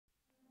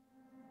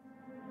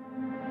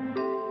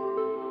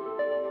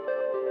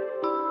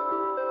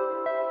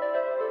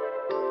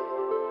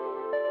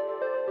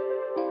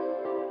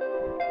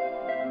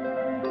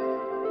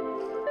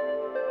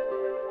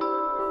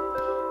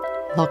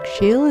Loch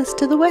Shiel is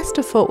to the west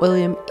of Fort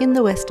William in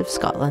the west of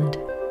Scotland.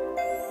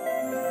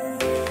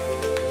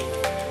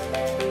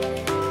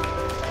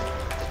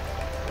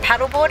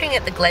 Paddleboarding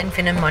at the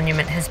Glenfinnan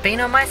Monument has been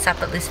on my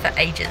supper list for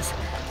ages.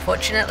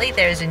 Fortunately,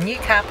 there is a new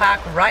car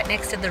park right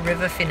next to the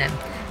River Finnan,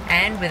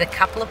 and with a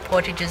couple of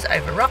portages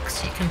over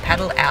rocks, you can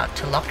paddle out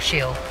to Loch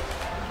Shiel.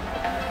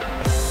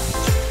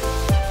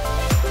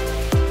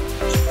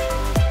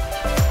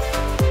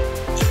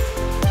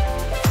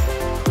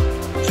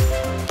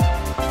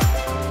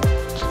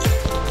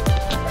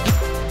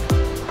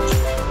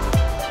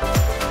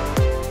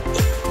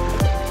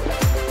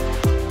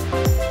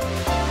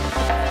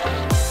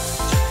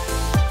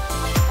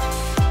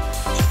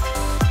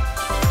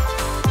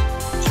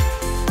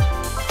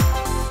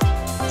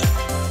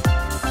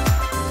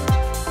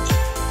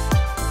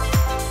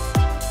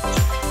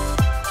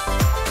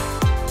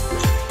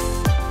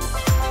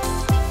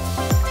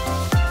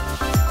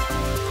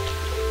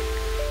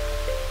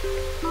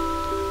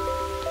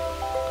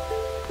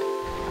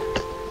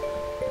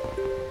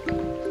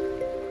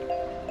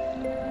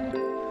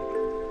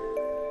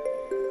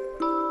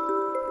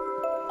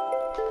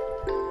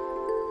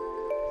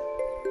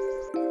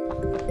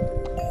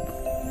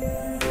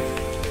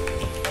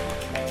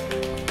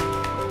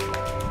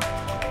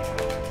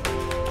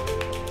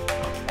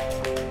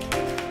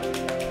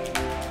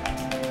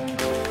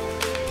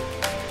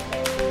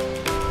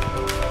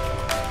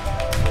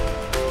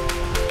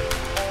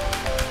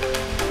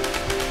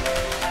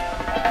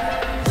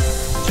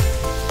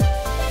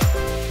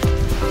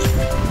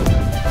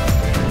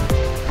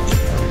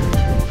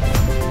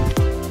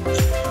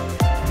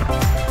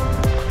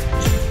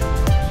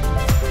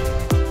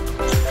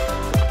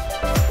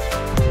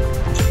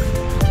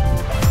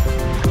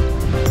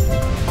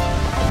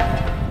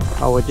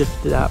 We're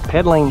just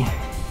paddling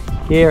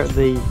here at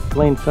the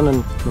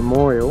Glenfinnan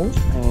Memorial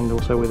and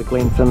also where the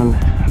Glenfinnan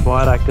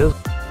Viaduct is.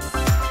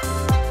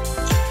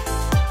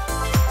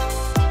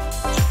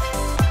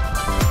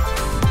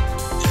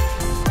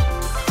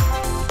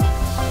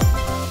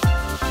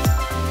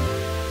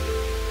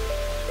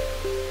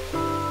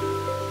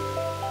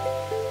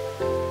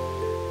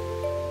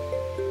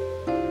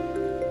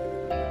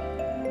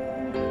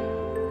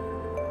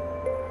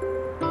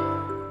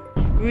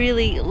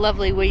 Really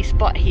lovely wee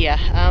spot here.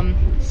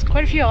 There's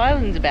quite a few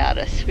islands about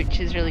us, which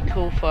is really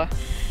cool for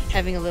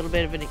having a little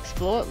bit of an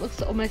explore. It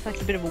looks almost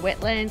like a bit of a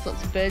wetlands,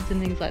 lots of birds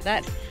and things like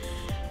that.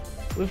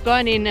 We've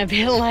gone in a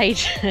bit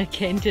late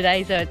again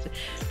today, so it's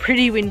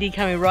pretty windy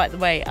coming right the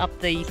way up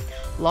the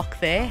loch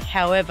there.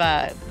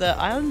 However, the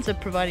islands are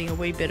providing a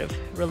wee bit of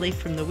relief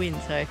from the wind,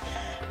 so I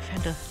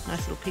found a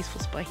nice little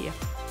peaceful spot here.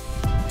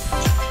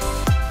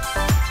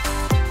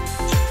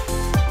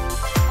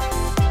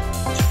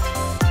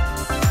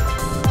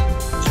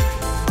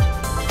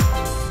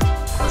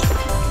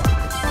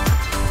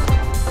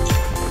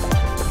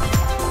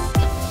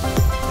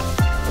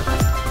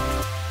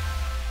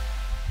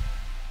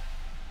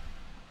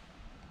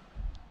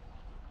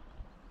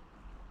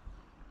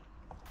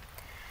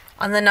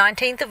 On the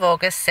 19th of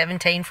August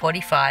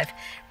 1745,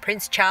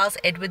 Prince Charles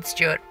Edward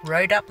Stuart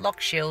rode up Loch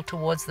Shiel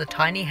towards the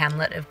tiny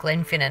hamlet of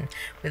Glenfinnan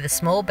with a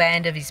small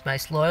band of his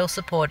most loyal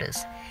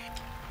supporters.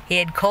 He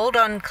had called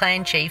on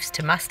clan chiefs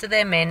to muster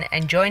their men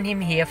and join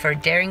him here for a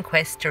daring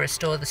quest to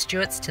restore the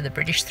Stuarts to the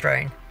British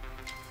throne.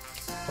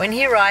 When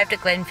he arrived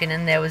at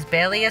Glenfinnan, there was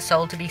barely a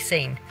soul to be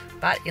seen,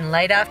 but in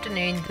late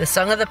afternoon, the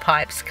song of the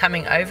pipes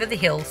coming over the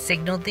hill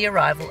signalled the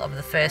arrival of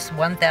the first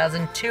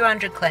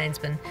 1,200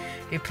 clansmen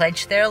who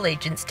pledged their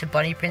allegiance to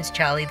Bonnie Prince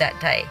Charlie that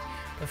day,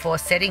 before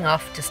setting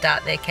off to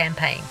start their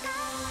campaign.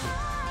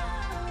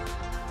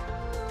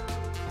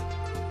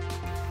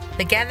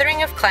 The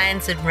gathering of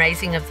clans and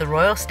raising of the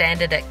royal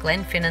standard at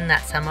Glenfinnan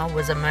that summer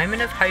was a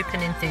moment of hope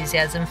and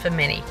enthusiasm for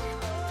many.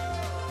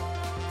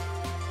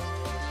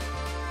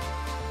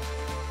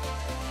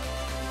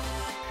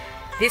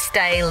 This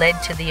day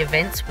led to the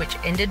events which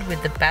ended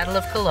with the Battle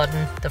of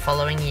Culloden the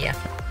following year.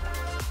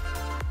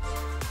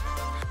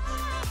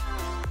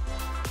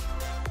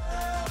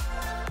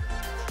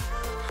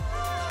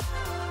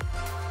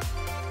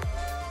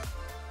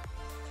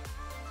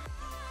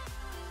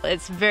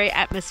 It's a very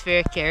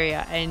atmospheric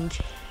area and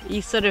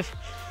you sort of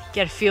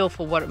get a feel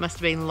for what it must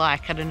have been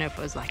like. I don't know if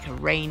it was like a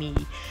rainy,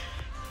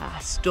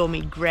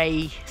 stormy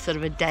grey sort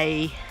of a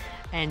day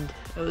and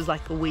it was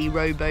like a wee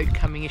rowboat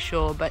coming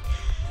ashore, but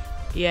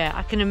yeah,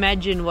 I can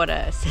imagine what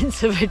a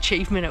sense of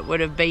achievement it would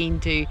have been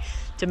to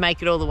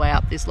make it all the way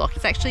up this loch.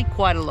 It's actually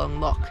quite a long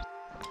loch.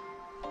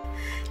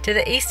 To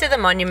the east of the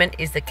monument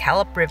is the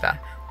Callop River,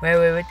 where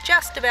we were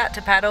just about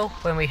to paddle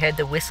when we heard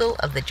the whistle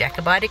of the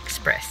Jacobite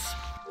Express.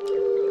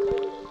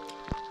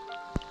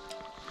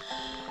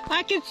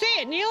 I can see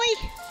it nearly.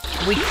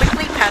 We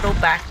quickly paddled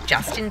back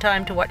just in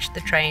time to watch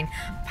the train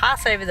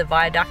pass over the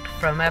viaduct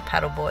from our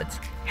paddleboards.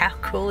 How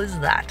cool is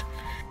that?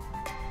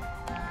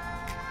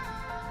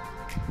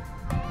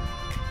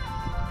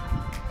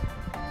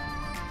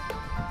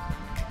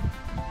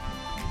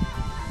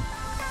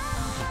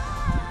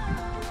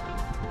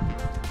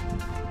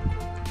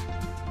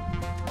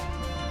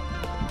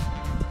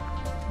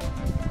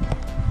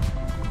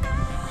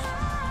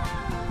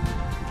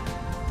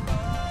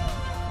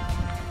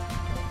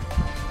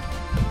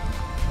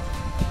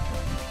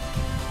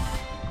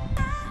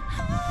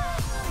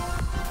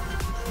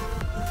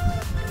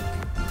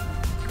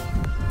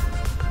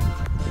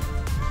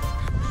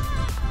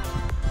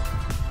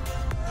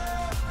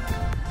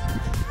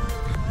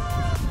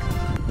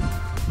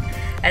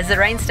 As the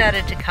rain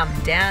started to come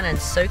down and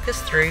soak us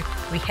through,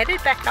 we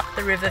headed back up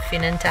the River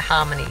Finnan to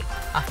Harmony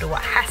after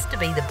what has to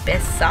be the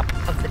best sup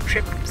of the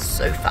trip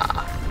so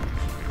far.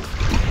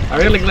 I'm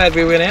really glad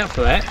we went out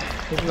for that,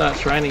 even though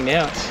it's raining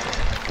now.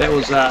 That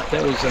was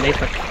an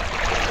epic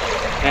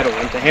paddle,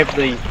 and to have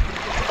the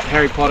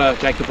Harry Potter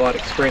Jacobite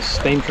Express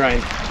steam train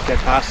go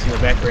past in the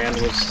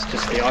background was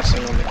just the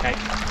icing on the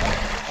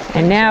cake.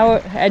 And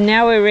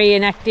now we're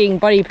reenacting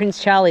Bonnie Prince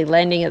Charlie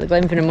landing at the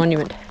Glenfinnan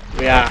Monument.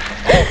 We are.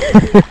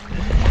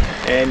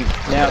 And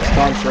now it's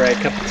time for a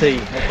cup of tea,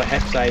 or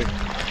perhaps a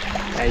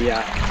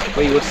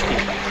wee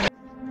whiskey.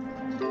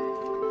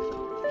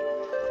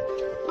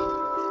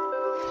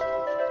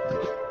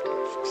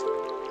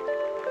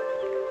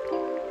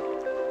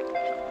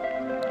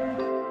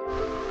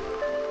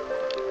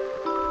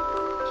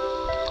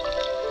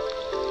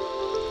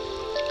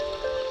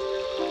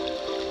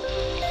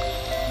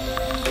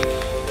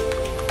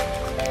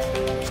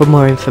 For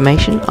more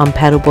information on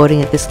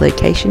paddleboarding at this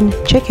location,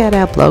 check out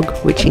our blog,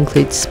 which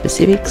includes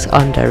specifics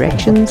on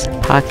directions,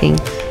 parking,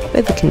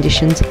 weather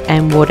conditions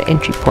and water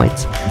entry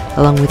points,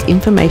 along with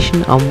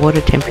information on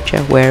water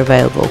temperature where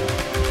available.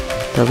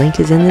 The link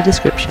is in the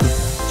description.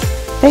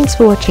 Thanks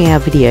for watching our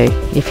video.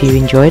 If you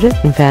enjoyed it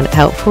and found it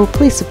helpful,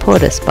 please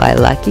support us by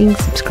liking,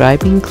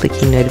 subscribing,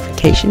 clicking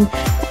notification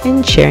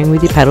and sharing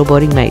with your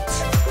paddleboarding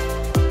mates.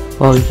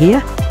 While you're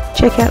here,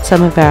 check out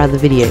some of our other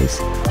videos.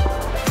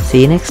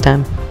 See you next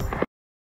time.